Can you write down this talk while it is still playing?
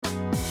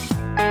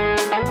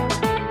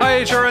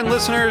HRN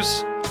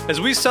listeners.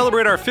 As we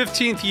celebrate our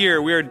 15th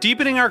year, we are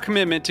deepening our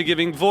commitment to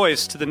giving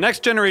voice to the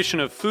next generation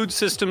of food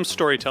systems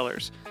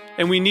storytellers,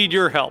 and we need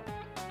your help.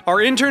 Our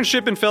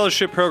internship and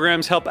fellowship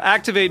programs help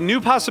activate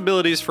new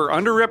possibilities for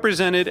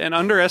underrepresented and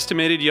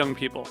underestimated young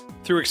people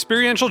through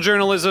experiential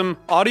journalism,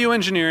 audio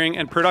engineering,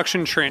 and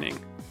production training.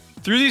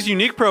 Through these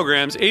unique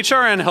programs,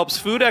 HRN helps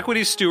food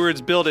equity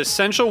stewards build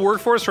essential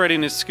workforce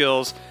readiness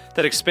skills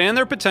that expand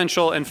their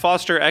potential and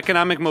foster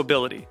economic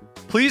mobility.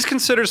 Please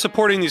consider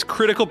supporting these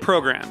critical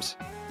programs.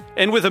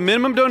 And with a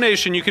minimum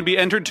donation, you can be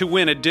entered to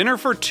win a dinner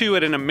for two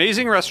at an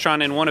amazing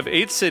restaurant in one of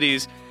 8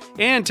 cities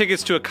and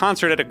tickets to a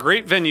concert at a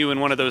great venue in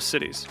one of those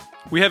cities.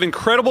 We have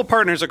incredible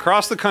partners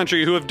across the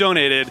country who have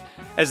donated,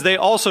 as they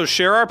also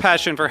share our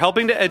passion for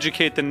helping to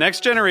educate the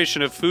next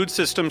generation of food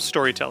systems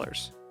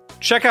storytellers.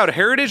 Check out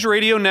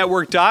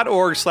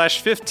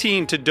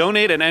heritageradionetwork.org/15 to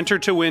donate and enter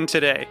to win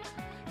today.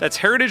 That's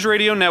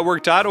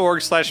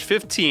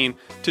heritageradionetwork.org/15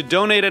 to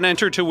donate and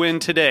enter to win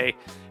today.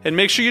 And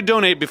make sure you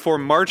donate before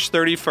March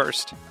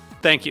 31st.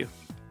 Thank you.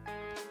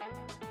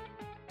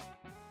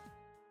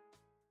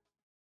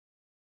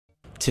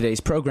 Today's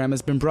program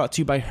has been brought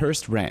to you by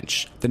Hearst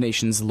Ranch, the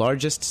nation's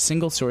largest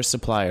single-source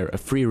supplier of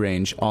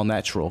free-range,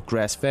 all-natural,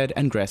 grass-fed,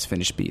 and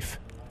grass-finished beef.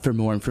 For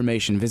more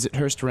information, visit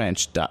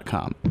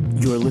HearstRanch.com.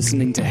 You're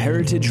listening to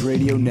Heritage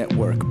Radio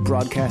Network,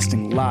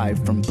 broadcasting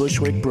live from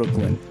Bushwick,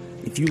 Brooklyn.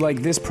 If you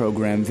like this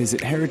program,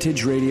 visit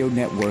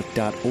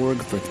heritageradionetwork.org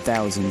for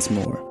thousands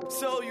more.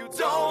 So you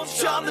don't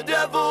charm the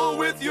devil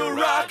with your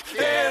rock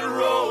and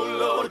roll,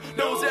 Lord.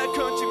 Knows that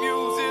country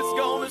music's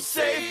gonna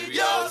save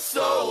your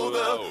soul. The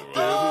devil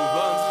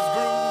runs his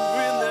groove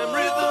in them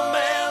rhythm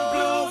and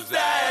blues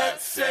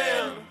that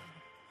sound.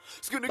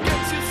 It's gonna get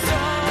you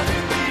some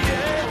in the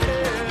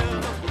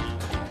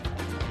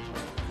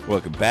end.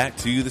 Welcome back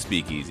to The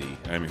Speakeasy.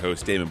 I'm your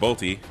host, Damon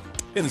Bolte.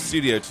 In the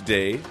studio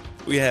today,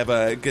 we have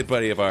a good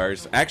buddy of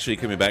ours, actually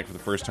coming back for the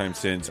first time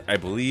since, I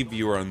believe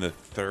you were on the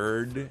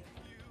 3rd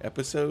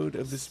episode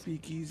of The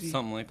Speakeasy?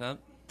 Something like that.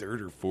 3rd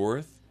or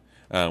 4th?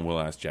 We'll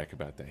ask Jack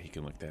about that. He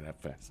can look that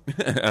up fast.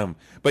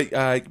 But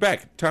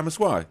back, Thomas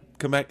Waugh.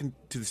 Come back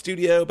to the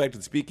studio, back to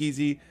The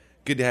Speakeasy.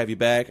 Good to have you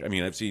back. I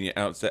mean, I've seen you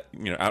outside,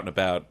 out and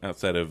about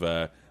outside of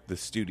the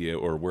studio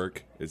or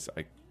work.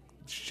 I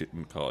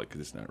shouldn't call it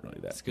because it's not really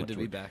that. It's good to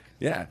be back.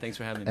 Yeah. Thanks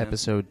for having me.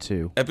 Episode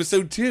 2.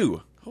 Episode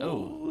 2. Oh.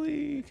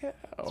 Holy cow.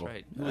 That's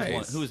right.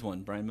 Nice. Who was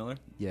one? Brian Miller?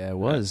 Yeah, it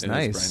was.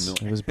 Nice.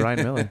 It It was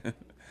Brian Miller.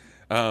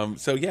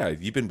 So, yeah,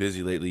 you've been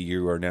busy lately.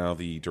 You are now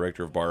the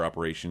director of bar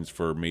operations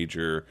for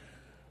Major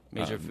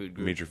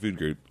Food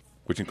Group,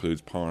 which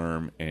includes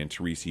Parm and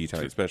Teresi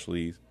Italian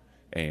Specialties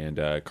and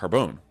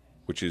Carbone,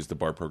 which is the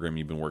bar program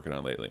you've been working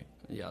on lately.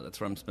 Yeah,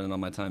 that's where I'm spending all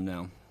my time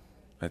now.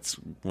 That's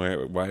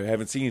why I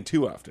haven't seen you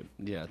too often.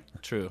 Yeah,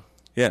 true.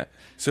 Yeah.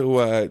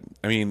 So, I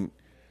mean,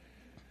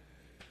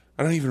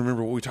 I don't even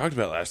remember what we talked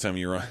about last time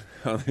you were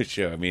on the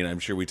show. I mean, I'm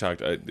sure we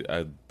talked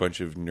a bunch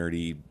of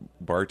nerdy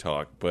bar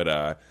talk, but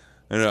I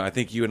don't know. I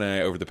think you and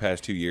I, over the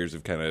past 2 years,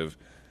 have kind of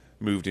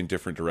moved in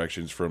different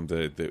directions from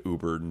the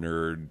uber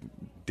nerd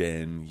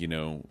den,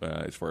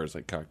 as far as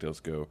like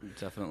cocktails go.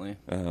 Definitely.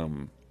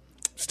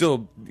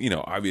 Still,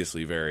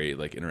 obviously very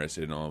like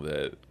interested in all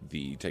the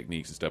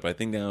techniques and stuff. I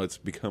think now it's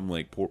become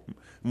like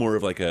more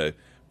of like a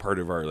part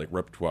of our like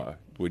repertoire.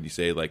 Would you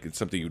say like it's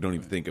something you don't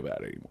even think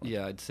about anymore?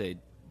 Yeah, I'd say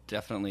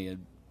definitely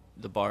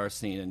the bar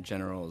scene in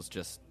general is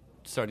just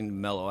starting to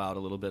mellow out a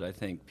little bit. I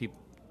think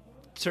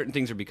certain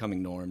things are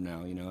becoming norm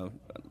now.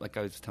 Like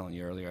I was telling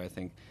you earlier, I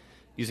think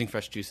using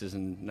fresh juices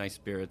and nice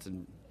spirits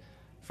and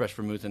fresh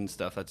vermouth and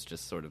stuff, that's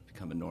just sort of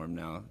become a norm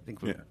now. I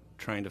think we're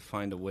trying to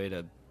find a way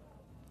to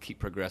keep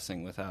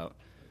progressing without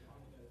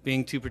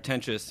being too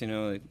pretentious.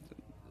 The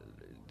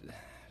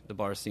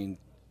bar scene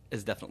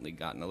has definitely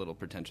gotten a little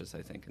pretentious,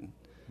 I think, in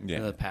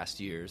the past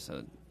years.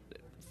 So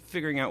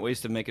figuring out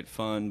ways to make it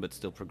fun but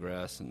still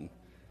progress and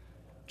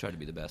try to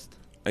be the best.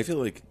 I feel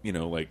like,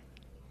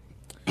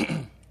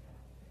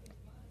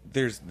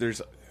 there's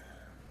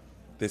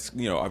this,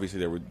 obviously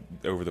there were,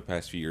 over the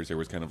past few years, there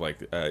was kind of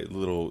like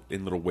little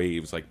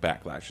waves, like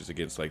backlashes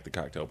against like the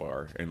cocktail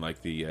bar and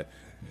like the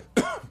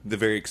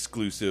very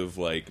exclusive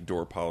like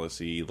door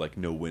policy, like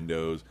no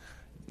windows,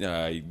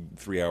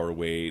 3-hour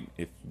wait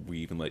if we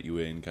even let you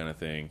in kind of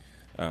thing.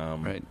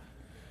 Right.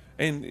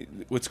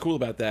 And what's cool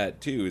about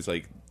that too is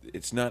like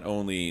it's not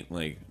only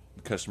like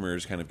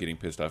customers kind of getting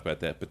pissed off about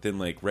that, but then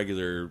like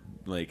regular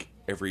like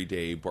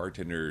everyday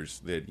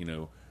bartenders that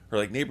or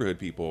like neighborhood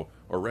people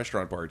or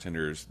restaurant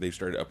bartenders, they've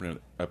started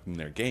upping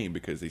their game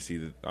because they see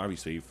that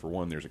obviously for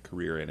one there's a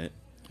career in it.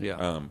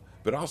 Yeah.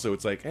 But also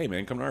it's like, hey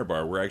man, come to our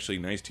bar. We're actually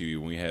nice to you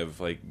when we have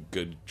like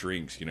good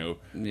drinks. Yeah.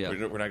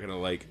 We're not gonna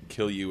like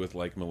kill you with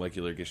like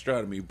molecular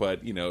gastronomy, but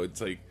it's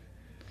like,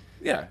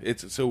 yeah,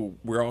 it's so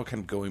we're all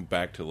kind of going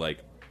back to like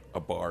a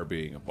bar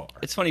being a bar.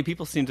 It's funny,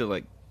 people seem to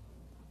like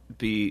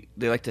they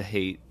like to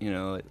hate.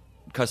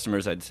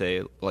 Customers I'd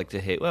say like to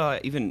hate. Well,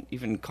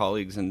 even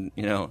colleagues and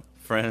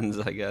friends,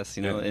 I guess,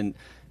 and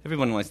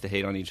everyone likes to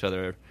hate on each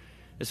other,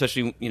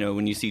 especially,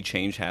 when you see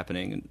change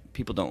happening and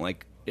people don't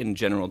like in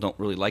general don't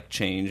really like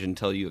change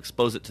until you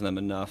expose it to them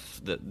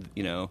enough that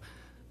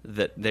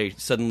that they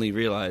suddenly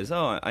realize,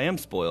 oh, I am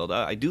spoiled.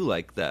 I do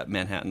like that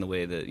Manhattan the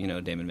way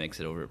that Damon makes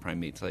it over at Prime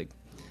Meats. Like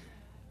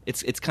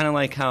it's kind of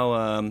like how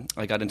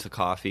I got into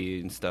coffee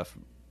and stuff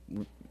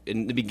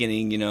in the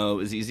beginning. It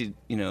was easy.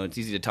 It's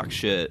easy to talk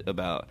shit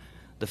about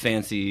the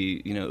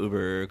fancy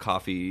Uber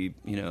coffee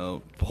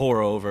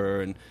pour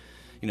over and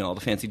all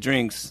the fancy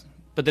drinks.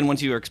 But then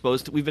once you are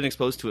we've been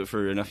exposed to it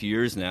for enough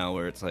years now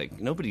where it's like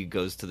nobody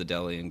goes to the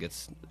deli and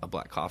gets a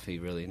black coffee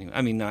really anyway.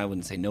 I mean, I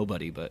wouldn't say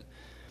nobody, but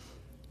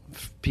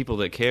people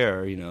that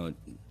care,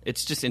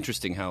 it's just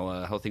interesting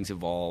how things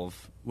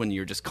evolve when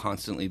you're just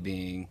constantly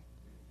being,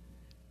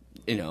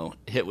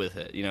 hit with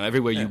it.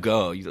 Everywhere you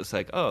go, you're just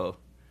like, oh,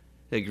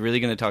 like, you're really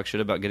going to talk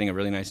shit about getting a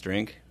really nice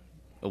drink,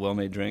 a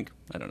well-made drink?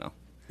 I don't know.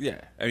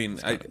 Yeah, I mean,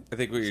 I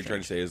think what you're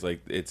trying to say is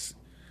like it's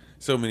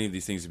so many of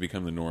these things have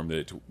become the norm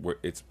that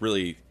it's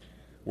really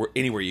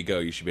anywhere you go,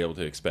 you should be able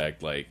to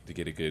expect like to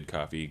get a good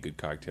coffee, good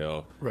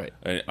cocktail, right?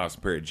 An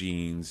awesome pair of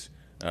jeans,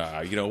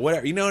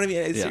 whatever. You know what I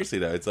mean? Seriously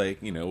though, it's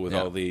like with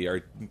all the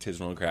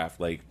artisanal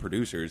craft like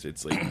producers,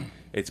 it's like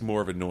it's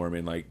more of a norm,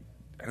 and like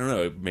I don't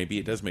know, maybe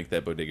it does make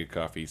that bodega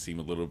coffee seem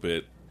a little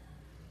bit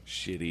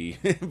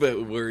shitty,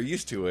 but we're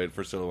used to it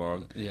for so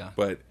long. Yeah,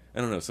 but. I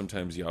don't know,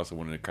 sometimes you also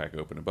want to crack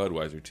open a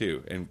Budweiser,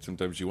 too. And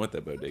sometimes you want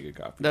that bodega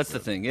coffee. That's the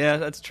thing. Yeah,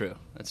 that's true.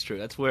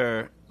 That's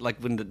where, like,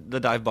 when the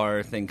dive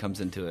bar thing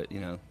comes into it,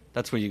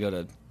 that's where you go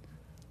to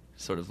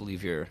sort of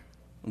leave your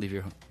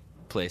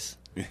place.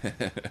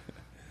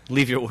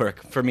 Leave your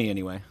work. For me,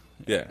 anyway.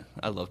 Yeah.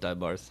 I love dive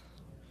bars.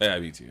 Yeah,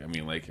 me too. I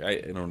mean, like, I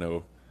don't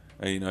know.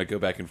 I go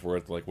back and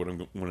forth, like,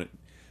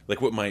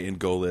 what my end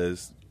goal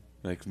is.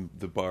 Like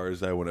the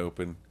bars I want to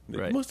open,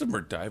 right. Most of them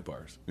are dive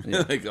bars.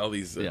 Yeah. Like all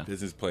these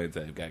business plans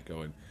that I've got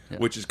going, yeah.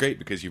 Which is great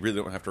because you really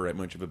don't have to write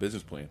much of a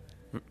business plan.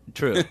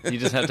 True, you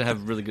just have to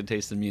have really good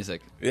taste in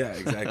music. Yeah,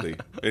 exactly,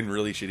 and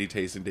really shitty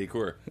taste in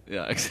decor.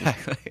 Yeah,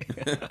 exactly.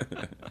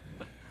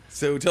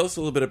 So tell us a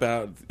little bit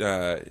about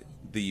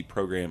the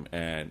program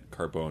at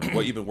Carbone,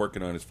 what you've been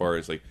working on as far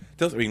as like.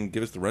 Give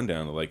us the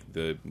rundown of like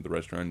the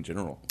restaurant in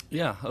general.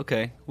 Yeah.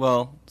 Okay.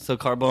 Well, so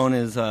Carbone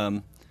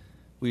is.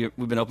 We've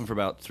been open for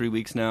about 3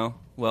 weeks now.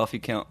 Well, if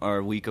you count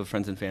our week of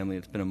friends and family,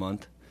 it's been a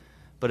month.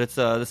 But it's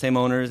the same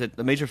owners. It's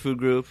a major food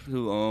group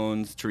who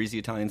owns Teresi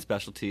Italian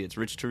Specialty. It's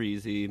Rich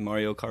Teresi,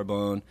 Mario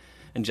Carbone,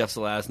 and Jeff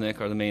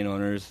Zelaznik are the main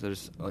owners.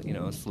 There's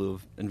a slew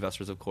of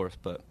investors, of course,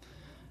 but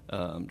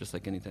just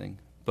like anything.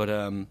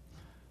 But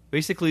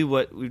basically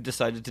what we've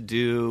decided to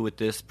do with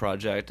this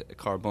project at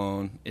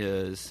Carbone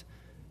is,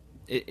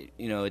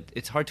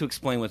 it's hard to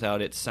explain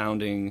without it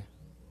sounding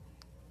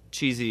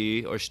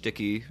cheesy or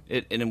sticky.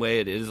 In a way,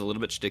 it is a little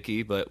bit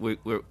sticky, but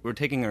we're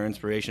taking our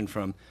inspiration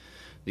from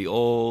the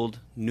old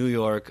New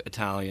York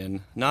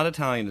Italian, not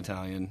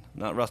Italian,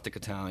 not rustic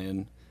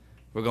Italian.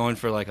 We're going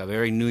for like a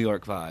very New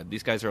York vibe.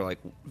 These guys are like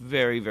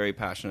very, very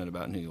passionate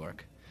about New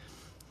York.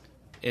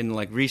 In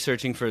like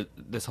researching for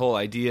this whole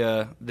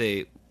idea,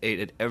 they ate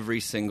at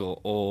every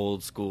single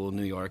old school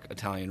New York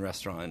Italian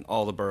restaurant,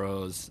 all the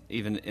boroughs,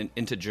 even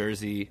into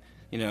Jersey.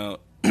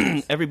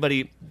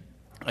 Everybody.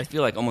 I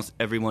feel like almost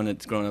everyone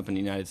that's grown up in the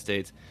United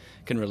States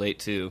can relate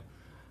to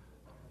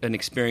an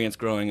experience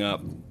growing up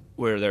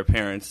where their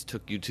parents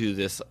took you to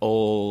this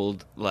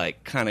old,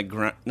 like, kind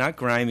of, not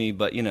grimy,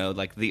 but,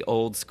 like the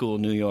old school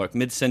New York,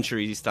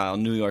 mid-century style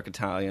New York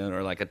Italian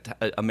or like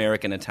a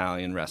American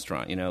Italian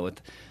restaurant, with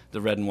the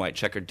red and white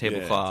checkered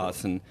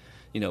tablecloths and,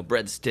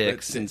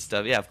 breadsticks and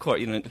stuff. Yeah, of course.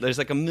 There's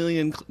like a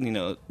million,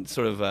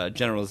 sort of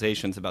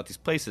generalizations about these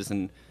places,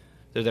 and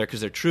they're there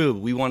because they're true.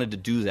 We wanted to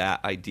do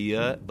that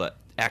idea, but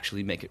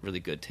actually make it really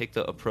good. Take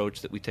the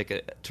approach that we take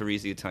at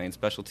Teresi Italian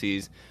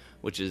Specialties,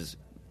 which is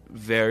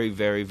very,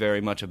 very,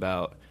 very much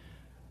about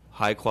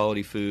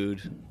high-quality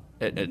food,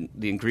 and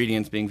the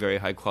ingredients being very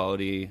high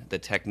quality, the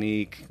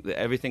technique,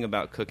 everything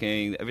about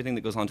cooking, everything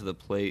that goes onto the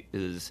plate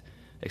is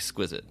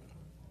exquisite.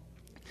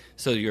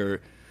 So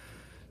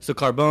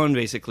Carbone,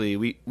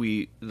 basically,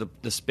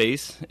 the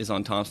space is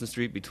on Thompson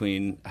Street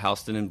between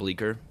Houston and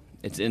Bleecker.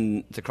 It's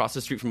across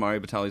the street from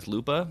Mario Batali's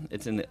Lupa.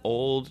 It's in the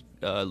old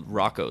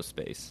Rocco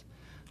space.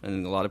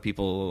 And a lot of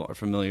people are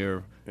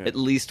familiar, at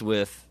least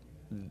with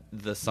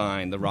the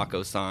sign, the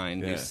Rocco sign.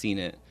 Yeah. You've seen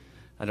it.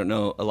 I don't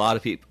know. A lot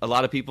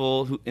of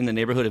people who in the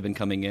neighborhood have been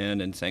coming in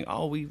and saying,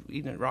 "Oh, we've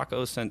eaten at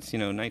Rocco since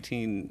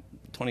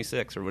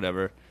 1926 or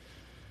whatever."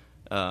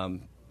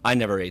 I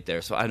never ate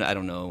there, so I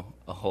don't know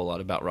a whole lot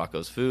about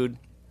Rocco's food.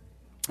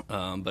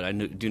 But I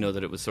do know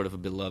that it was sort of a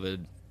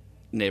beloved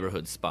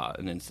neighborhood spot,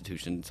 an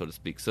institution, so to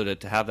speak. So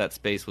to have that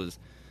space was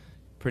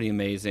pretty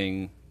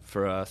amazing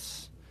for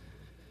us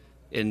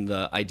in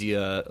the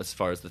idea as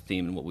far as the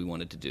theme and what we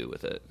wanted to do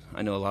with it.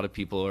 I know a lot of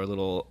people are a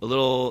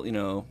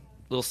little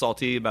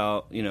salty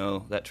about,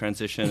 that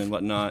transition and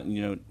whatnot.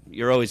 And,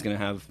 you're always going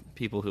to have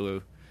people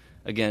who,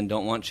 again,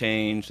 don't want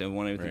change. They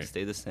want everything to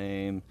stay the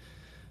same.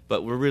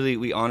 But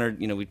we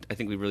honored, I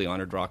think we really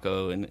honored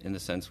Rocco in the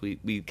sense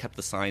we kept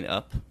the sign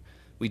up.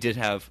 We did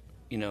have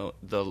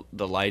the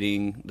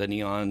lighting, the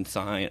neon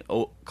sign,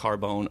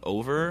 Carbone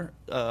over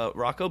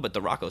Rocco, but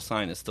the Rocco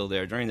sign is still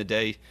there. During the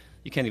day,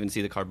 you can't even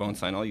see the Carbone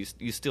sign.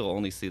 You still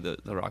only see the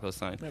Rocco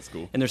sign. That's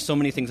cool. And there's so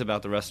many things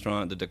about the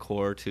restaurant, the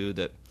decor too,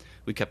 that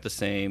we kept the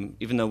same,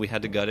 even though we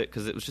had to gut it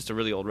because it was just a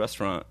really old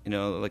restaurant.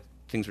 Like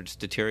things were just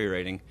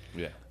deteriorating.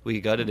 Yeah.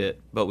 We gutted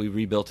it, but we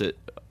rebuilt it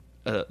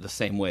the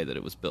same way that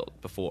it was built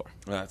before.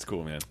 Well, that's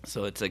cool, man.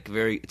 So it's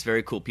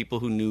very cool. People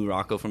who knew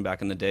Rocco from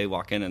back in the day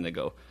walk in and they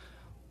go,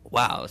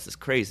 "Wow, this is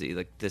crazy!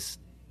 Like this,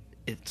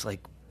 it's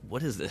like,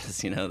 what is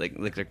this?"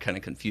 Like they're kind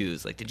of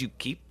confused. Like, did you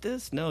keep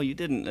this? No, you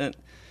didn't.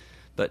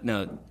 But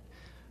no,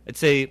 I'd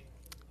say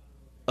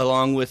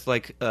along with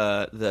like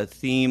the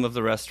theme of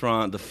the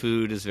restaurant, the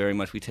food is very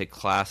much, we take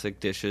classic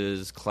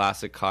dishes,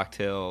 classic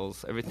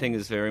cocktails. Everything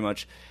is very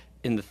much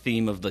in the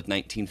theme of the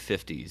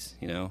 1950s.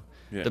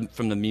 Yeah.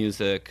 From the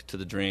music to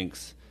the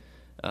drinks,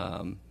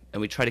 and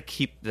we try to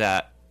keep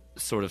that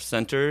sort of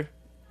center,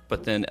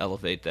 but then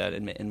elevate that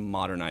and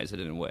modernize it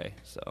in a way.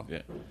 So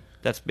yeah.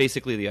 That's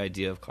basically the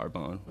idea of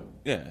Carbone.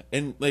 Yeah,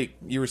 and like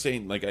you were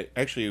saying, like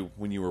actually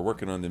when you were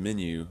working on the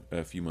menu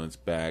a few months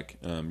back,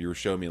 you were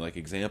showing me like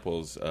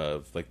examples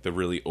of like the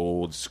really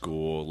old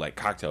school like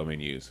cocktail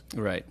menus,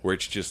 right? Where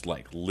it's just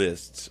like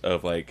lists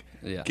of like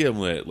Yeah.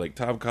 Gimlet, like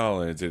Tom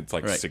Collins, and it's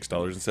like Right.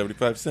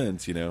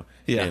 $6.75,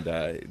 Yeah.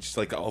 and just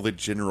like all the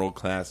general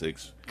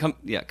classics.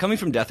 Coming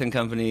from Death and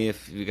Company,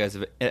 if you guys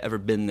have ever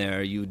been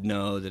there, you would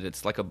know that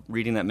it's like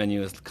reading that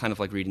menu is kind of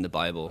like reading the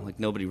Bible.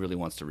 Like nobody really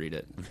wants to read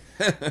it.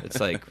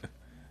 It's like,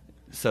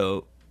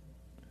 so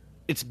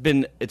it's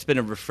been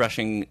a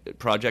refreshing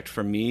project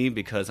for me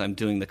because I'm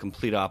doing the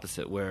complete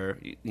opposite. Where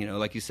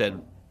like you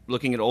said,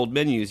 looking at old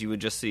menus, you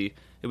would just see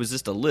it was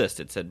just a list.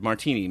 It said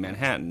Martini,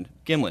 Manhattan,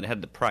 Gimlet. It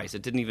had the price.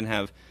 It didn't even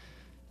have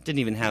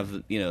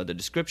the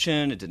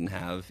description. It didn't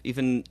have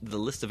even the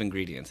list of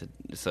ingredients.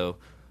 So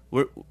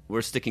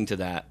we're sticking to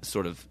that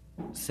sort of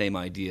same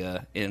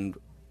idea and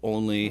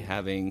only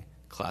having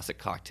classic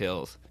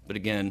cocktails. But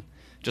again,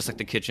 just like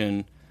the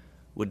kitchen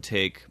would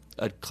take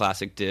a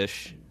classic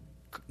dish,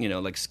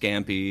 like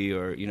scampi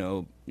or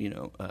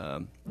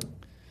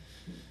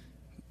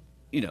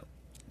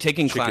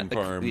taking Chicken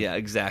parm. Yeah,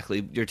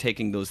 exactly. You're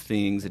taking those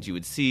things that you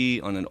would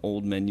see on an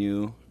old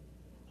menu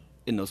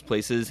in those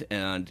places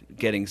and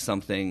getting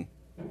something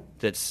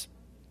that's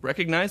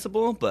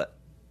recognizable, but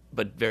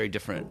very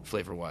different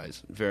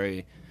flavor-wise,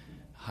 very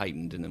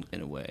heightened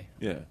in a way.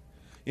 Yeah.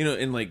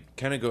 And like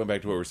kind of going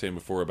back to what we were saying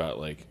before about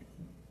like,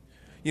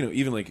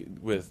 even like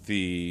with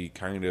the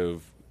kind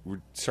of,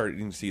 we're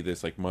starting to see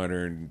this like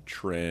modern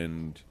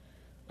trend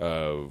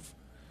of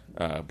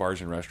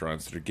bars and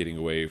restaurants that are getting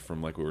away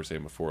from like what we were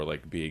saying before,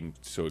 like being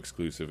so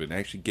exclusive and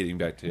actually getting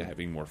back to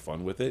having more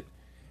fun with it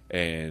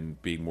and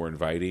being more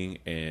inviting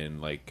and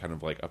like kind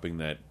of like upping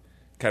that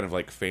kind of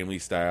like family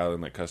style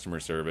and like customer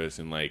service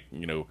and like,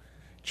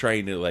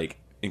 trying to like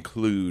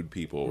include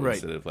people Right.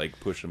 instead of like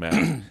push them out.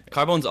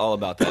 Carbone's all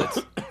about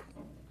that.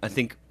 I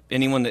think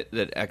anyone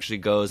that actually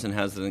goes and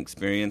has an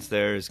experience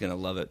there is going to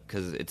love it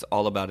because it's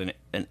all about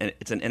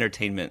it's an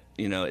entertainment.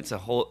 It's a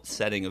whole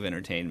setting of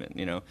entertainment.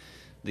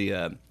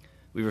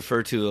 We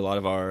refer to a lot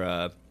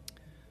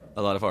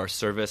of our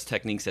service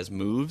techniques as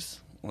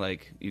moves.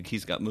 Like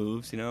he's got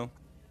moves, and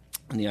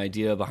the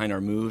idea behind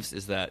our moves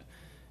is that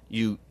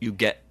you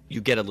get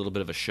a little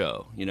bit of a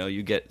show.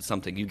 You get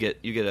something. You get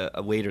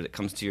a waiter that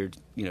comes to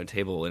your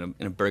table in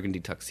a burgundy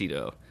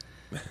tuxedo,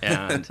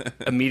 and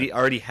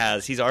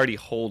he's already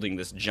holding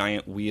this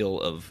giant wheel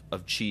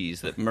of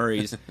cheese that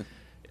Murray's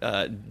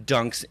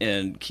dunks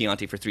in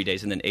Chianti for 3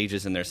 days and then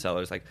ages in their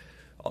cellars. Like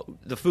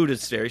the food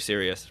is very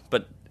serious,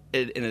 but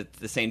and at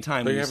the same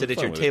time, when you sit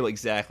at your table,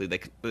 exactly,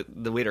 like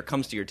the waiter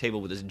comes to your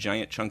table with this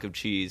giant chunk of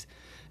cheese,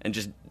 and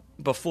just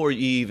before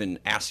you even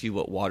ask you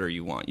what water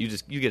you want, you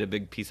get a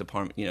big piece of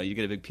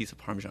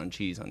Parmesan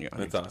cheese on your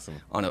That's awesome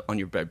on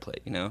your bread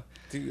plate.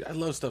 Dude, I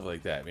love stuff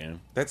like that, man.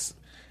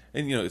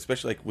 And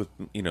especially like with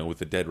with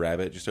the Dead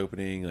Rabbit just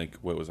opening, like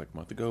what was like a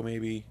month ago,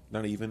 maybe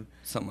not even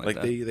something like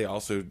that. They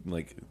also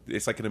like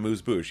it's like an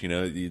amuse bouche,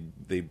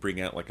 they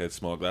bring out like a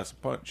small glass of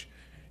punch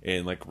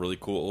and like really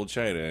cool old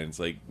china, and it's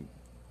like,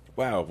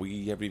 wow,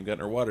 we haven't even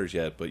gotten our waters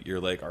yet, but you're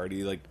like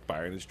already like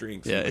buying us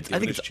drinks. Yeah, and I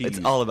think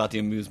it's all about the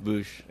amuse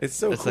bouche. It's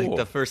so it's cool. Like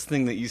the first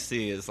thing that you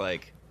see is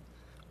like,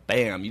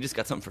 bam, you just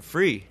got something for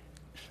free.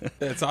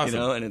 That's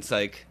awesome. And it's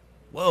like,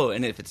 whoa,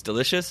 and if it's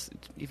delicious,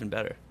 it's even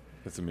better.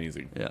 That's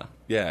amazing. Yeah.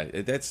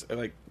 That's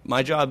like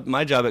my job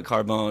at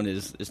Carbone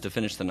is to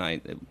finish the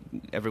night.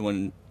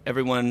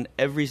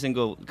 Every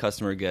single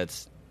customer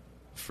gets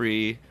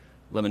free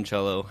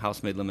limoncello,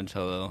 house-made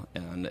limoncello,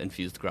 and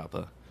infused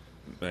grappa.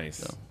 Nice.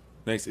 So.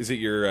 Nice. Is it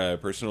your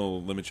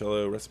personal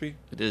limoncello recipe?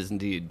 It is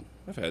indeed.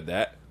 I've had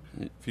that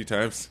a few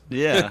times.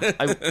 Yeah,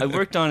 I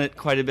worked on it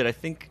quite a bit. I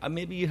think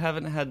maybe you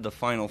haven't had the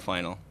final,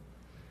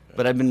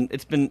 but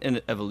it's been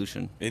an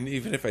evolution. And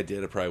even if I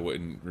did, I probably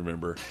wouldn't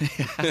remember.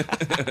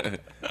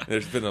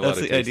 There's been a lot That's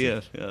of the tasting.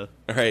 idea. Yeah.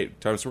 All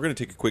right, Thomas, we're going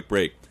to take a quick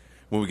break.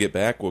 When we get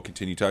back, we'll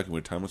continue talking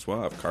with Thomas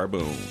Waugh of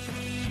Carbone.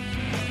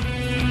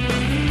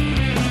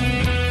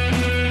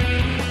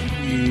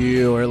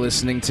 You are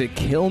listening to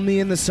Kill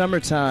Me in the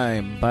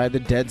Summertime by the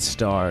Dead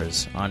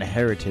Stars on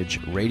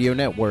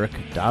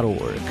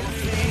heritageradionetwork.org.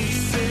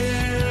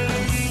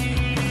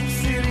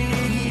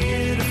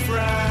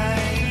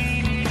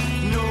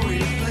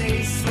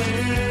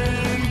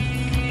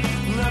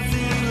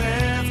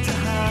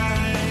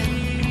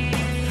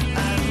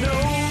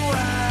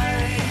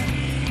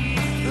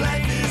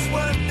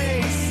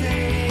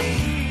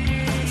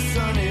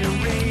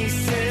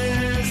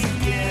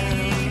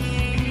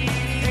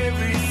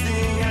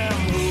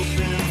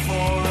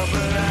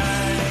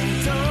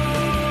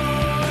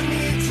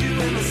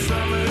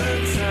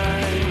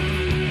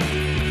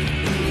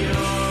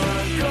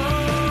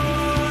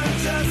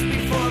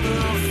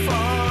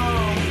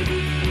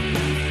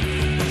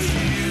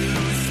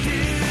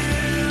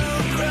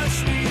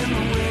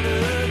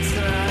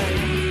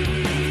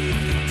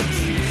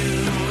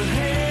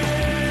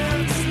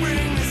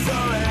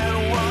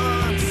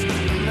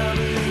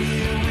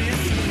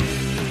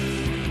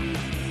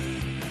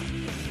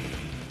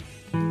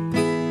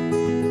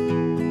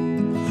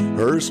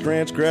 Hearst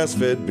Ranch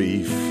grass-fed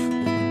beef,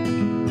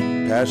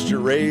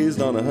 pasture-raised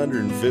on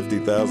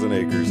 150,000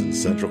 acres in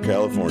Central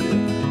California.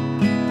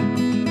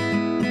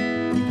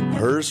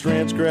 Hearst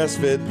Ranch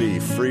grass-fed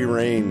beef,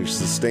 free-range,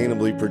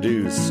 sustainably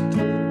produced,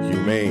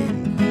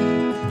 humane.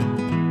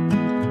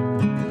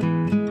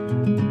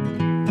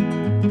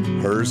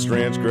 Hearst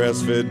Ranch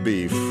grass-fed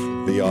beef,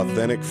 the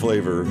authentic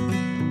flavor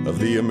of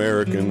the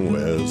American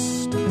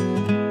West.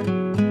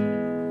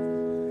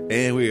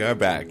 And we are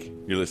back.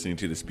 You're listening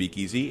to The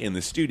Speakeasy. In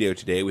the studio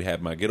today, we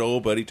have my good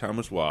old buddy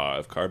Thomas Waugh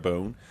of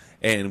Carbone.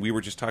 And we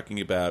were just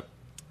talking about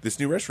this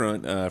new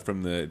restaurant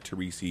from the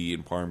Teresi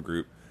and Parm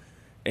group.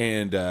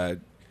 And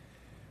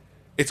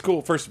it's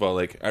cool. First of all,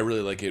 like I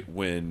really like it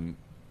when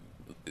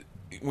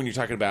you're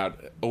talking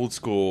about old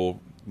school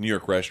New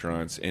York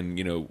restaurants and,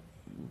 you know,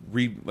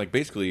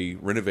 basically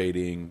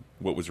renovating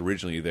what was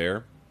originally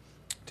there,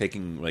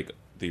 taking like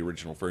the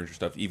original furniture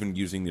stuff, even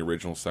using the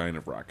original sign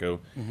of Rocco.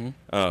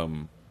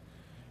 Mm-hmm.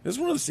 This is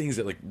one of those things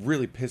that like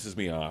really pisses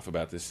me off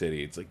about this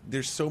city. It's like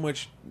there's so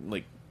much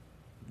like,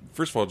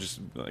 first of all, just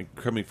like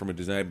coming from a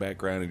design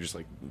background and just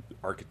like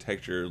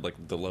architecture, like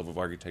the love of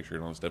architecture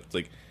and all that stuff. It's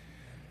like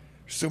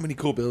so many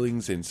cool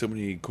buildings and so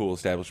many cool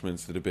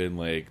establishments that have been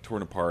like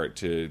torn apart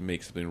to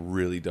make something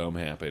really dumb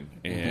happen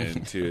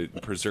and to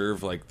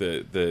preserve like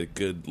the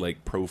good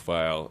like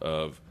profile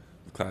of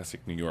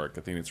classic New York.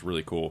 I think it's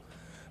really cool.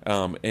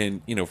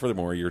 And you know,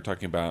 furthermore, you're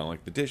talking about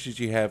like the dishes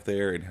you have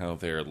there and how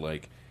they're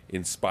like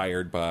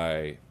inspired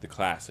by the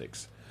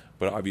classics,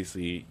 but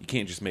obviously you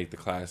can't just make the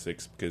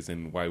classics because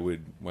then why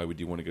would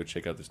you want to go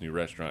check out this new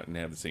restaurant and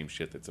have the same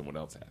shit that someone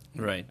else has?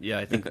 Right. Yeah,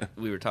 I think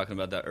we were talking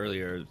about that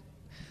earlier.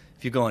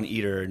 If you go on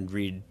Eater and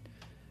read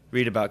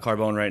about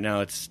Carbone right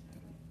now, it's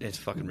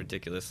fucking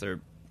ridiculous.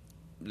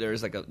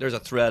 There's a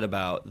thread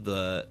about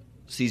the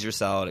Caesar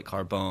salad at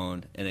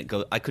Carbone, and it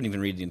goes. I couldn't even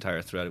read the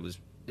entire thread. It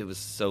was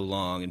so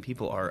long, and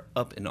people are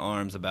up in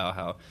arms about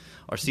how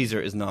our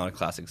Caesar is not a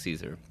classic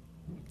Caesar.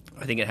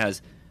 I think it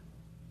has,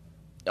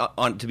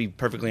 to be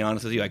perfectly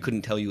honest with you, I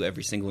couldn't tell you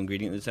every single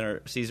ingredient that's in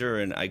our Caesar,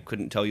 and I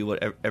couldn't tell you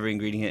what every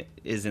ingredient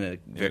is in a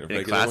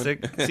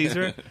classic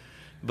Caesar.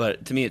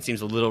 But to me, it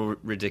seems a little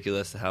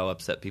ridiculous how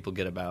upset people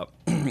get about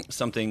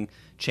something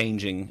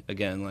changing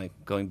again, like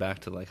going back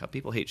to like how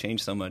people hate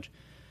change so much.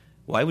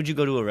 Why would you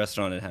go to a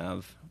restaurant and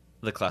have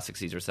the classic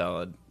Caesar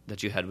salad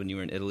that you had when you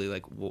were in Italy?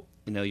 Like, well,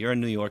 you know, you're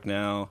in New York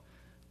now.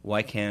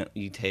 Why can't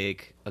you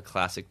take a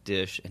classic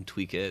dish and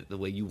tweak it the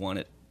way you want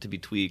it to be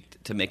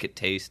tweaked to make it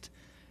taste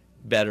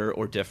better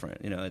or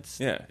different? You know, it's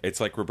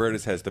like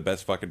Roberta's has the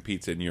best fucking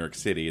pizza in New York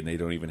City, and they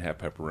don't even have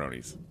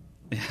pepperonis.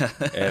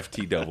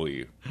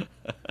 FTW.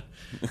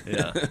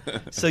 Yeah.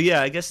 So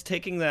yeah, I guess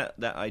taking that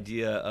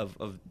idea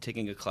of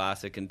taking a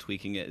classic and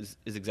tweaking it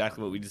is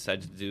exactly what we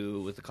decided to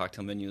do with the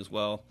cocktail menu as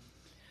well.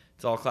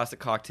 It's all classic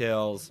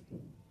cocktails,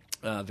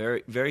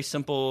 very very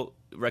simple,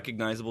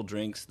 recognizable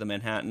drinks. The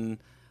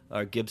Manhattan,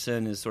 our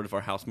Gibson is sort of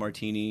our house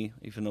martini,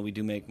 even though we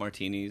do make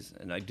martinis,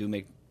 and I do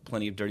make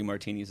plenty of dirty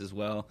martinis as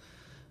well.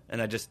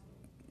 And I just,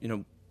 you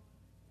know,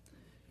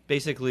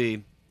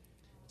 basically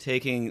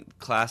taking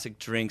classic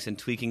drinks and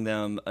tweaking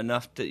them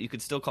enough that you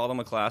could still call them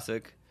a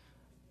classic.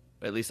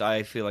 At least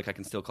I feel like I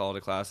can still call it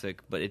a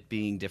classic, but it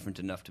being different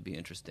enough to be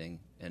interesting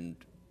and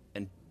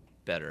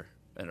better.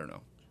 I don't know.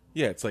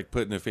 Yeah, it's like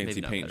putting a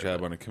fancy paint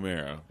job on a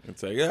Camaro.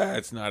 It's like,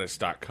 it's not a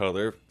stock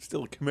color.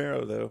 Still a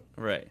Camaro, though.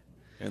 Right.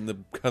 And the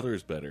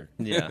color's better.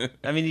 Yeah.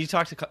 I mean, you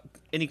talk to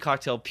any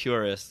cocktail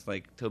purist,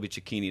 like Toby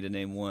Cicchini, to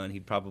name one,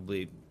 he'd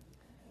probably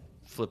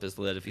flip his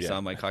lid if he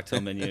saw my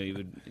cocktail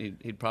menu.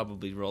 He'd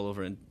probably roll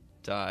over and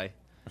die.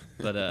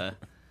 But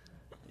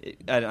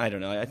I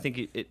don't know. I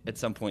think at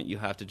some point you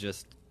have to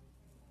just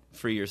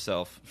free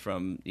yourself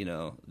from, you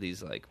know,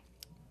 these like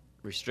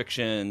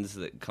restrictions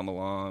that come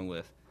along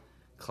with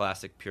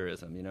classic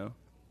purism, you know?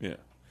 Yeah.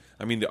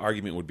 I mean, the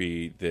argument would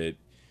be that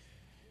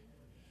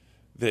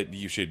that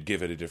you should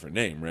give it a different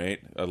name, right?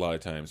 A lot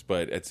of times,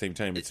 but at the same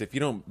time, it's if you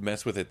don't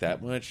mess with it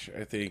that much,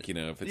 I think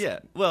if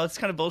it's well, it's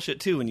kind of bullshit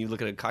too when you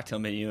look at a cocktail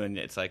menu and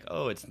it's like,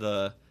 oh, it's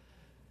the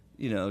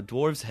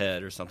dwarf's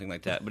head or something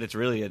like that, but it's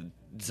really a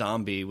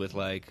zombie with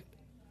like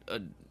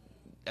a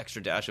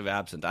extra dash of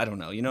absinthe. I don't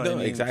know, what I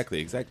mean?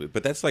 exactly.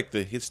 But that's like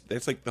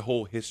that's like the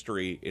whole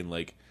history in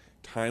like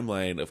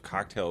timeline of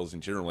cocktails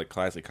in general, like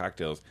classic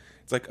cocktails.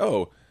 It's like,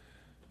 oh,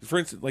 for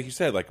instance, like you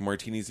said, like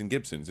martinis and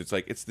Gibsons, it's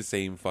like it's the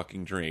same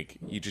fucking drink.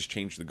 You just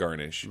change the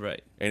garnish,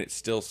 right? And it's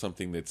still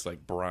something that's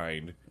like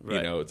brined.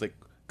 Right. It's like,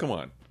 come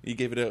on, you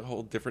gave it a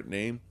whole different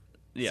name.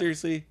 Yeah.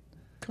 Seriously,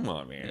 come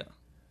on, man. Yeah.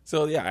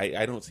 So yeah,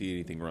 I don't see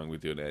anything wrong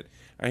with doing that.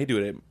 I do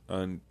it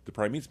on the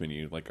Prime Meats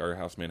menu, like our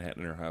House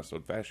Manhattan or House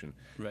Old Fashioned.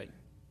 Right.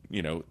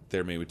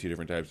 They're made with 2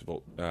 different types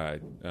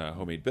of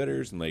homemade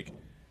bitters, and like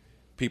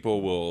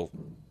people will,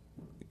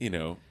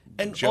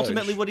 And judge,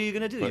 ultimately, what are you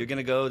going to do? You're going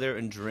to go there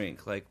and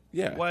drink. Like,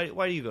 yeah. Why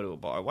do you go to a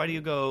bar? Why do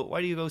you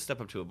go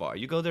step up to a bar?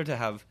 You go there to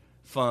have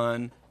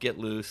fun, get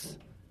loose,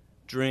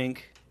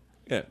 drink,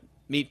 yeah,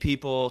 meet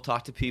people,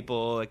 talk to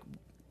people. Like,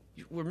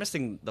 we're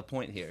missing the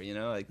point here,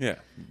 Like, yeah,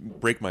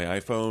 break my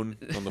iPhone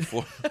on the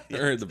floor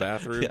or in the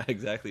bathroom. Yeah,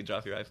 exactly.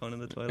 Drop your iPhone in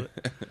the toilet.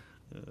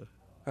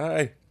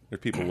 Hi, there are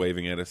people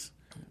waving at us.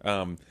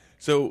 Then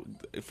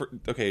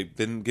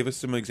give us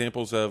some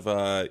examples of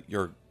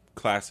your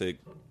classic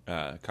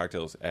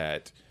cocktails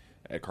at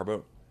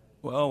Carbone.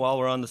 Well, while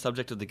we're on the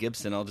subject of the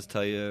Gibson, I'll just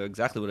tell you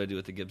exactly what I do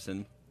with the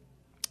Gibson.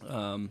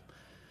 I'm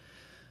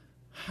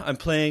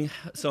playing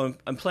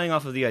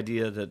off of the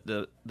idea that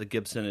the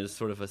Gibson is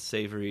sort of a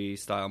savory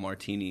style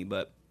martini,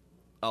 but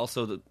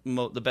also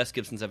the best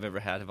Gibsons I've ever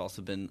had have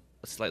also been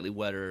a slightly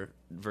wetter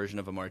version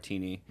of a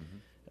martini.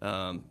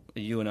 Mm-hmm.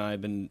 You and I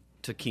have been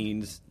to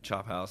Keen's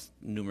Chop House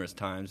numerous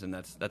times, and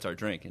that's our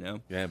drink,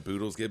 Yeah,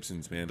 Boodles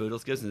Gibsons, man.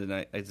 Boodles Gibsons,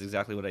 and it's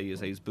exactly what I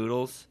use. I use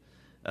Boodles.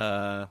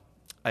 I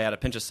add a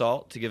pinch of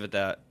salt to give it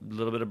that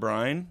little bit of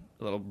brine,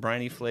 a little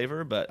briny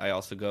flavor, but I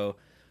also go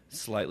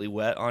slightly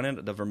wet on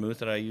it. The vermouth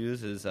that I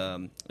use is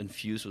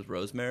infused with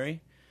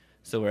rosemary,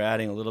 so we're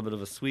adding a little bit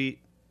of a sweet,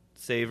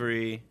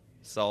 savory,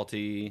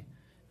 salty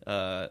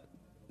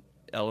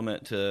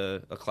element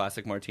to a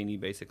classic martini,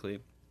 basically.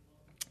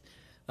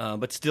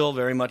 But still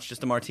very much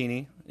just a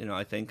martini.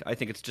 I think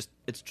it's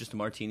just a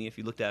martini. If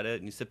you looked at it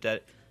and you sipped at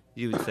it,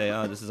 you would say,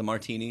 "Oh, this is a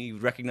martini." You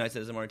would recognize it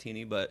as a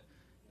martini, but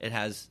it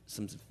has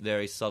some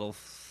very subtle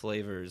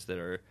flavors that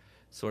are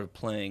sort of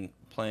playing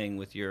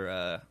with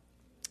your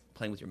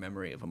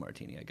memory of a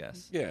martini, I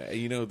guess. Yeah,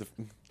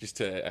 just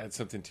to add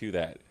something to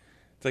that,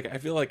 it's like I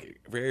feel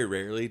like very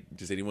rarely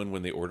does anyone,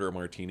 when they order a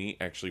martini,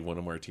 actually want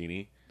a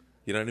martini.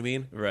 You know what I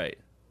mean? Right.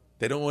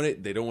 They don't want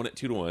it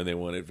 2-to-1. They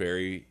want it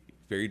very,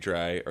 very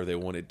dry, or they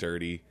want it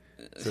dirty.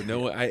 So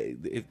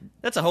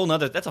that's a whole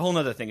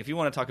nother thing. If you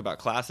want to talk about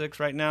classics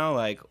right now,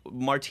 like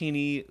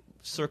martini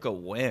circa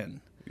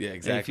when? Yeah,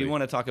 exactly. And if you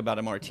want to talk about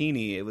a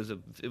martini, it was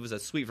a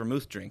sweet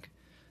vermouth drink.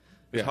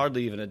 It's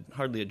hardly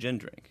a gin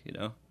drink,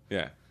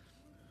 Yeah.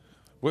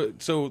 Well,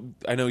 so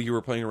I know you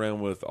were playing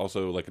around with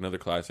also like another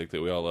classic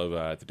that we all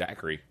love, the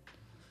daiquiri.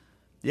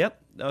 Yep.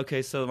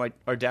 Okay. So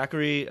our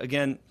daiquiri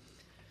again.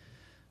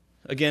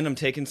 I'm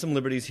taking some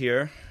liberties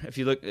here. If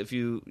you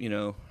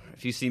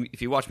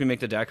watch me make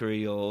the daiquiri,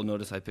 you'll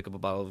notice I pick up a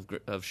bottle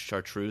of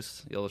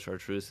chartreuse, yellow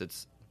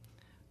chartreuse.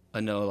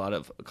 I know a lot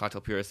of cocktail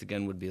purists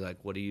again would be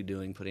like, "What are you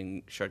doing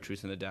putting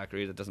chartreuse in a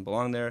daiquiri? That doesn't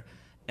belong there."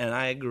 And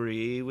I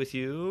agree with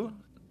you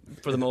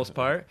for the most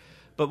part.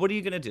 But what are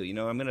you going to do?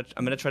 I'm going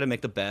to try to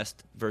make the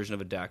best version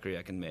of a daiquiri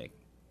I can make.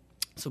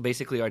 So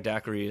basically, our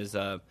daiquiri is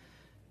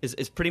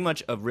pretty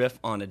much a riff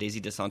on a Daisy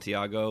de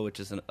Santiago, which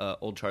is an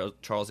old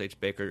Charles H.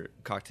 Baker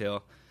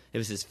cocktail. It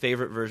was his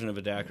favorite version of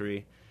a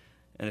daiquiri.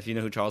 And if you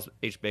know who Charles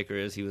H. Baker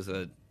is, he was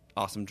an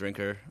awesome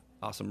drinker,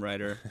 awesome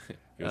writer.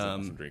 He was an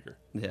awesome drinker.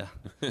 Yeah.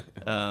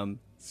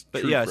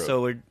 But yeah,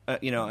 so we're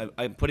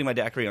I'm putting my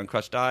daiquiri on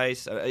crushed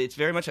ice. It's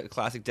very much a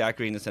classic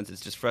daiquiri in the sense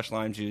it's just fresh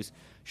lime juice,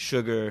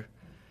 sugar,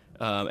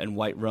 and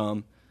white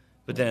rum.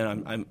 But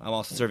then I'm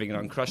also serving it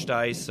on crushed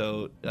ice,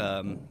 so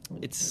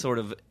it's sort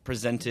of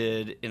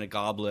presented in a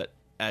goblet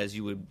as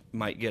you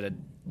might get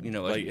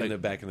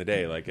back in the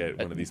day, like at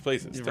one of these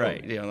places,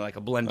 right? Like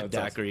a blended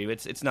daiquiri.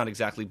 Awesome. It's not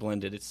exactly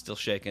blended; it's still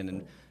shaken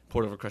and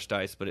poured over crushed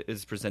ice, but it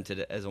is presented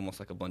as almost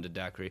like a blended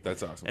daiquiri.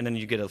 That's awesome. And then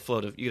you get a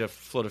float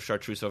of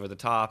chartreuse over the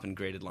top and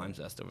grated lime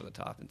zest over the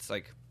top. It's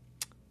like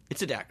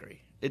it's a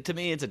daiquiri. To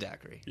me, it's a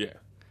daiquiri. Yeah.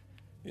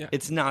 Yeah.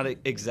 It's not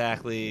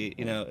exactly,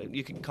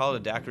 you could call it a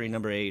daiquiri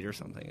number 8 or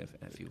something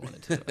if you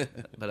wanted to,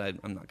 but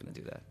I'm not going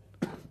to do that.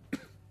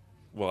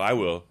 Well, I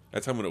will.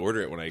 That's how I'm going to order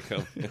it when I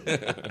come.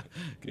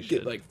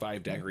 Get like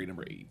 5 daiquiri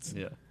number 8s.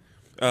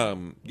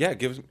 Yeah.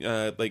 Give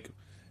us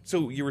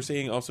so you were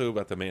saying also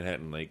about the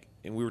Manhattan,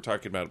 and we were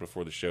talking about it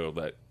before the show,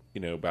 that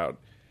about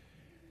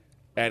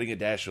adding a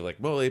dash of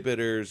mole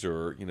bitters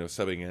or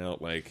subbing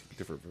out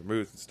different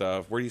vermouth and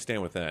stuff. Where do you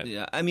stand with that?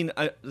 Yeah, I mean,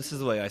 this is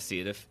the way I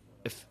see it. If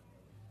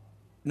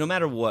no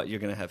matter what, you're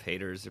going to have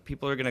haters.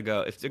 People are going to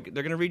go, if they're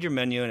going to read your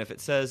menu, and if it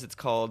says it's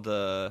called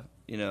the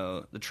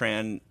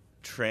Tran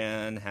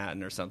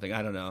Tranhattan or something.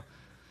 I don't know.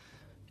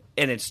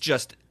 And it's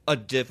just a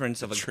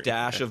difference of a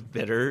dash of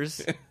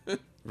bitters.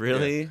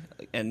 Really?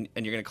 Yeah. And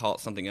you're going to call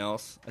it something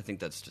else? I think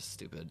that's just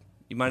stupid.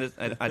 You might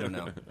have, I don't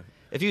know.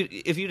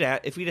 If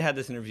we'd had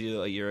this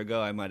interview a year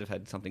ago, I might have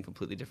had something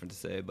completely different to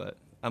say, but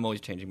I'm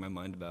always changing my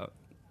mind about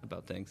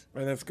things.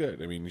 And that's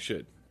good. I mean, you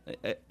should.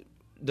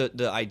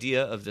 The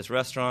idea of this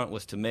restaurant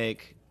was to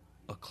make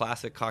a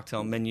classic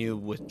cocktail menu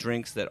with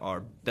drinks that are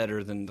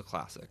better than the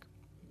classic.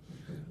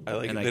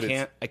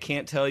 I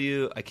can't tell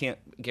you, I can't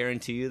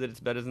guarantee you that it's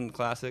better than the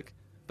classic,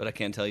 but I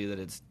can tell you that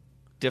it's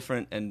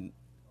different and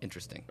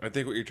interesting. I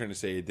think what you're trying to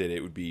say is that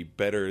it would be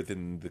better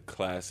than the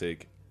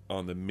classic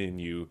on the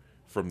menu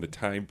from the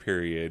time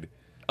period.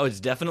 Oh, it's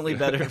definitely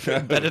better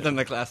than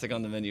the classic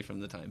on the menu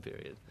from the time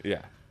period.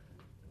 Yeah,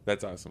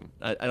 that's awesome.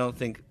 I don't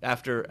think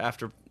after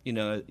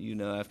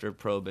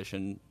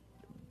Prohibition,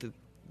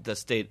 the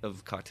state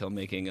of cocktail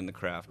making and the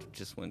craft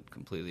just went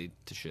completely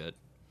to shit.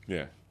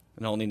 Yeah.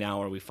 And only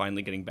now are we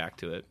finally getting back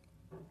to it.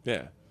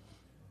 Yeah.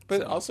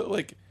 But also,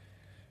 like,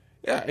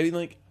 yeah, I mean,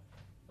 like,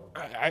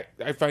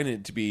 I find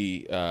it to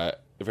be a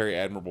very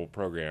admirable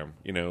program,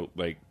 you know,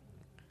 like,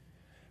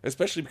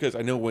 especially because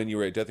I know when you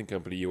were at Death and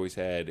Company, you always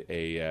had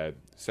a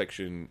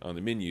section on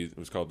the menu. It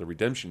was called the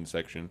Redemption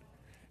section.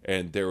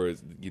 And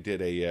you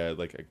did a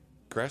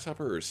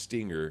grasshopper or a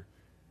stinger?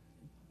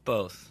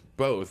 Both.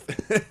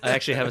 I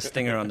actually have a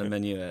stinger on the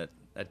menu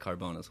at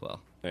Carbone as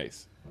well.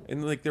 Nice.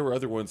 And like there were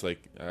other ones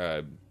like,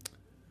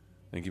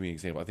 and give me an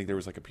example. I think there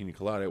was like a pina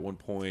colada at one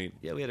point.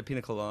 Yeah, we had a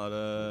pina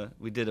colada.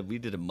 We did a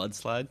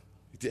mudslide.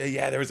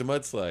 Yeah, there was a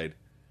mudslide.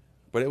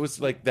 But it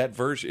was like that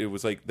version. It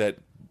was like that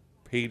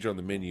page on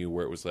the menu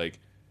where it was like,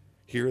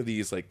 here are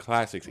these like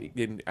classics.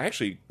 And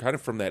actually, kind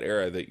of from that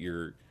era that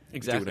you're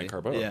doing at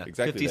Carbone. Yeah,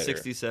 exactly.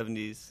 50s, 60s,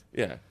 70s.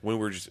 Yeah, when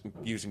we're just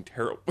using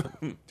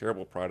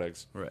terrible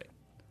products. Right.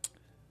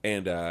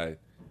 And yeah,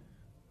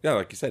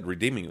 like you said,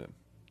 redeeming them.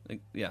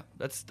 Yeah,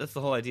 that's the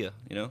whole idea,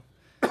 you know.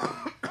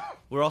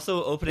 We're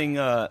also opening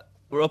a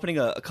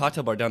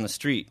cocktail bar down the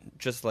street,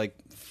 just like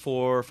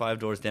 4 or 5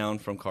 doors down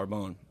from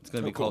Carbone. It's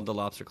going to be called the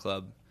Lobster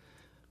Club,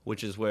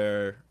 which is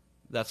where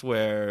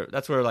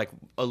like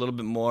a little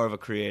bit more of a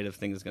creative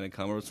thing is going to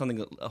come, or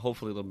something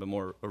hopefully a little bit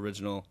more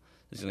original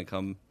is going to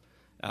come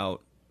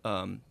out.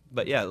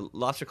 But yeah,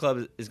 Lobster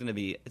Club is going to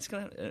be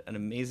an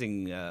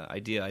amazing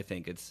idea. I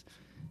think it's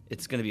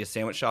going to be a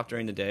sandwich shop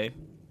during the day,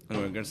 and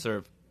we're going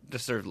to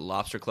serve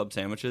Lobster Club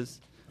sandwiches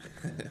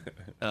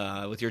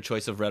with your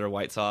choice of red or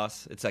white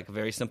sauce. It's like a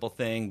very simple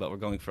thing, but we're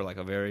going for like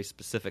a very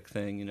specific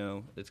thing. You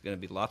know, it's going to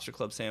be Lobster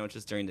Club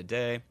sandwiches during the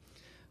day.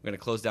 We're going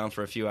to close down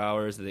for a few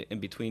hours in the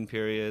in-between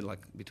period, like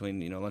between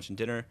lunch and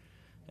dinner,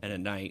 and at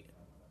night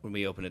when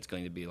we open, it's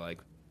going to be like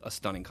a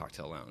stunning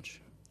cocktail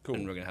lounge. Cool.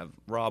 And we're going to have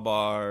raw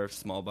bar,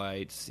 small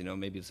bites,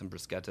 maybe some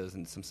bruschettas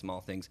and some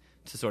small things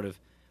to sort of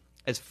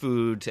as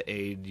food to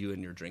aid you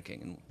in your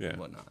drinking and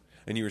whatnot.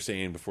 And you were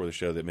saying before the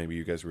show that maybe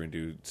you guys were going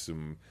to do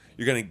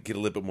you're going to get a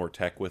little bit more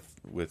tech with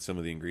some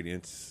of the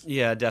ingredients.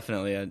 Yeah,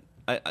 definitely.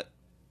 At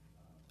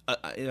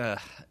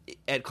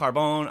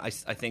Carbone,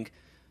 I think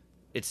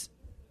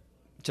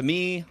to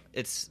me,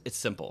 it's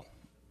simple.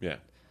 Yeah.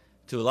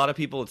 To a lot of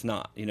people, it's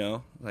not,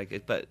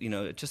 but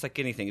just like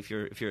anything, if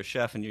you're a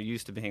chef and you're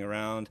used to being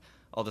around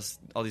all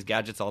these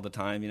gadgets all the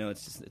time,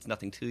 it's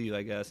nothing to you,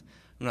 I guess.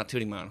 I'm not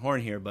tooting my own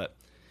horn here, but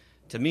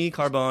to me,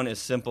 Carbone is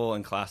simple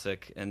and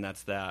classic, and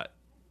that's that.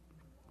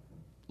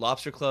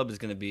 Lobster Club is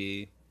going to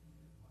be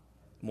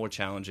more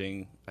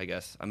challenging, I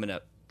guess. I'm going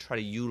to try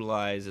to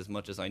utilize as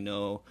much as I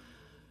know,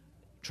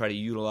 try to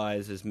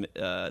utilize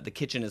the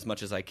kitchen as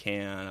much as I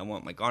can. I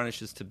want my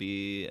garnishes to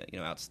be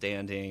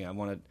outstanding. I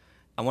want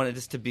it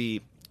just to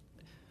be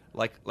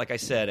like I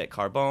said, at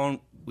Carbone,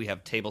 we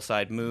have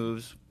tableside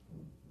moves.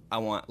 I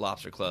want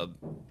Lobster Club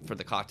for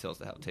the cocktails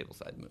to have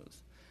tableside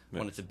moves.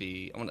 Nice.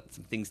 I want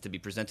some things to be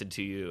presented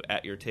to you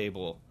at your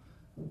table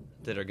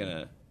that are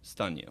gonna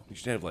stun you. You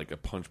should have like a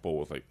punch bowl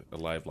with like a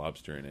live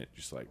lobster in it,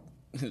 just like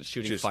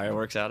shooting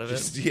fireworks out of it.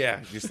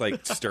 Just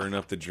like stirring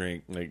up the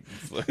drink, like.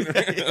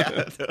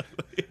 Yeah, totally.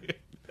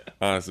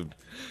 Awesome,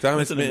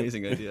 Thomas. That's an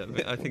amazing idea.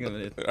 I think I'm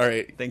gonna. All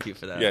right, thank you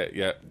for that.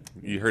 Yeah.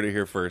 You heard it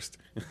here first.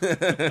 All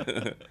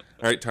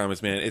right,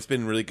 Thomas, man, it's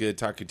been really good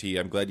talking to you.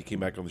 I'm glad you came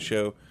back on the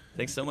show.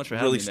 Thanks so much for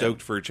having me. Really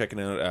stoked for checking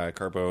out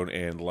Carbone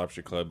and the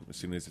Lobster Club as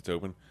soon as it's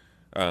open.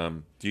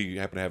 Do you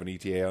happen to have an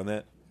ETA on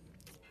that?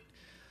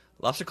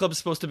 Lobster Club is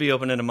supposed to be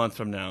open in a month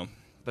from now,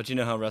 but you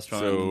know how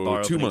restaurant and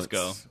bar 2 openings months.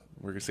 go.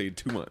 We're gonna say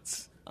 2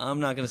 months. I'm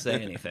not gonna say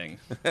anything.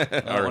 I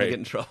don't want to get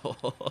in trouble.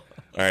 All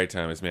right,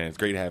 Thomas, man, it's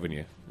great having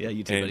you. Yeah,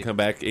 you too, and buddy. Come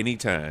back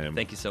anytime.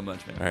 Thank you so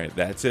much, man. All right,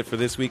 that's it for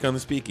this week on the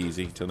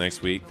Speakeasy. Till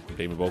next week,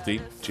 Damon Bolte.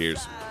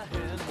 Cheers.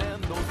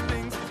 And those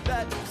things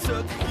that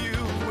suck you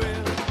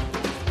in.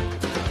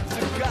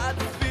 To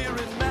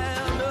God-fearing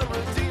man, a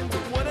redeemed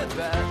one at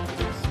that.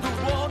 The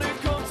one who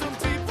comes from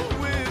deep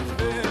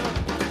within.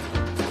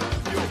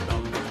 You're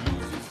bound to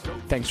lose your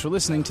soul. Thanks for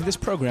listening to this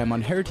program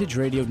on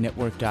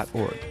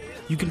heritageradionetwork.org.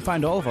 You can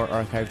find all of our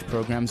archived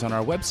programs on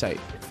our website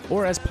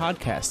or as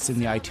podcasts in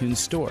the iTunes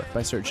Store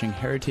by searching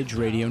Heritage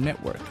Radio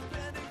Network.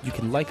 You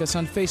can like us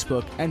on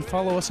Facebook and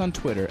follow us on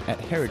Twitter at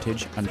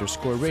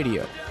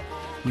heritage_radio.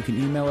 You can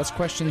email us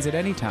questions at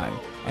any time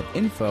at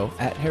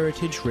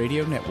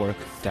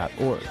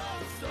info@heritageradionetwork.org.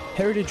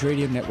 Heritage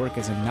Radio Network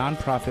is a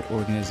non-profit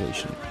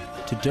organization.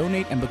 To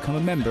donate and become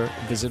a member,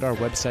 visit our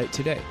website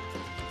today.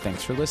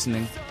 Thanks for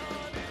listening.